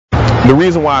The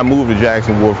reason why I moved to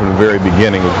Jackson Ward from the very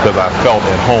beginning is because I felt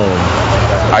at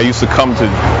home. I used to come to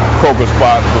Croker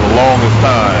Spot for the longest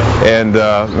time, and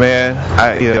man,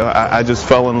 I just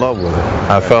fell in love with it.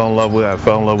 I fell in love with it. I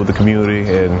fell in love with the community,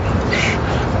 and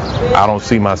I don't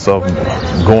see myself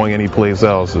going anyplace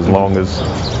else as long as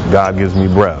God gives me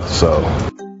breath. So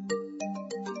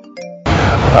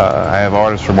I have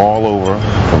artists from all over,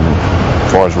 from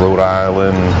as far as Rhode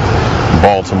Island,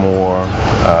 Baltimore.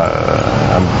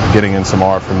 I'm getting in some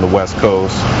art from the West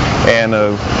Coast, and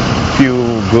a few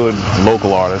good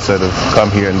local artists that have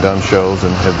come here and done shows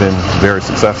and have been very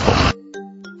successful.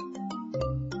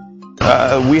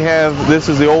 This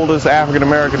is the oldest African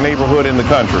American neighborhood in the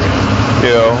country.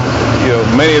 You know,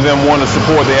 many of them want to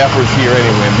support the efforts here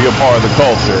anyway and be a part of the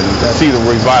culture and see the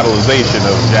revitalization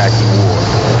of Jackson Ward.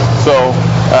 So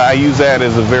I use that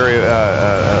as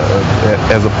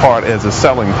as a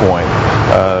selling point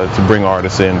to bring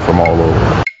artists in from all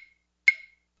over.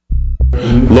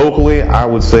 Locally, I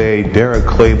would say Derek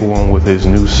Claiborne with his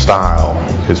new style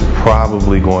is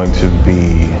probably going to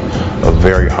be a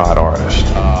very hot artist.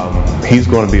 He's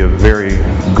going to be a very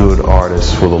good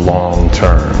artist for the long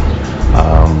term.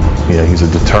 He's a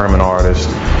determined artist.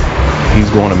 He's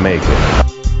going to make it.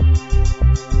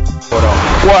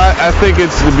 Well, I think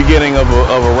it's the beginning of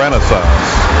a renaissance,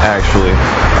 actually.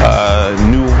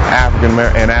 New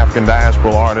African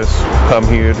diaspora artists come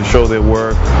here to show their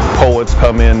work. Poets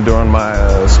come in during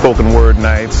my spoken word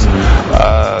nights.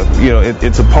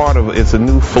 It's a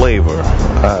new flavor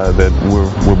that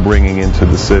we're bringing into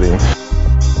the city.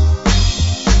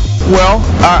 Well,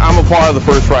 I'm a part of the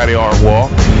First Friday Art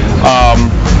Walk.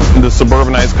 The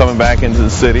suburbanites coming back into the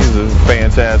city is a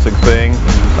fantastic thing.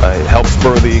 It helps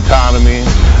spur the economy.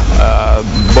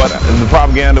 But the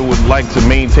propaganda would like to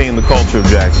maintain the culture of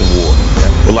Jackson Ward.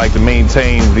 Would like to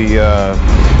maintain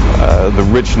the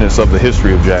richness of the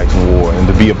history of Jackson Ward and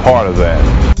to be a part of that.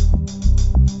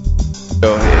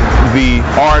 The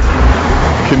art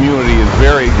community is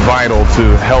very vital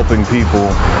to helping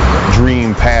people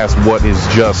dream past what is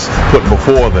just put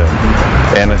before them,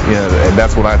 and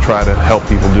that's what I try to help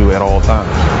people do at all times.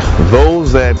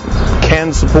 Those that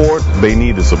can support, they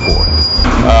need to support.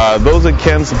 Those that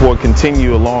can support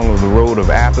continue along the road of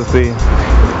apathy.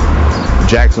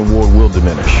 Jackson Ward will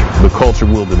diminish. The culture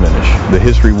will diminish. The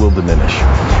history will diminish.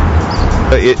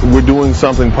 We're doing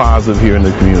something positive here in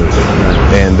the community,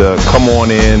 and come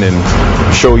on in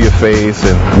and show your face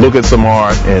and look at some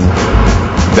art, and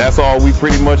that's all we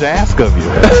pretty much ask of you.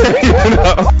 You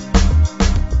know?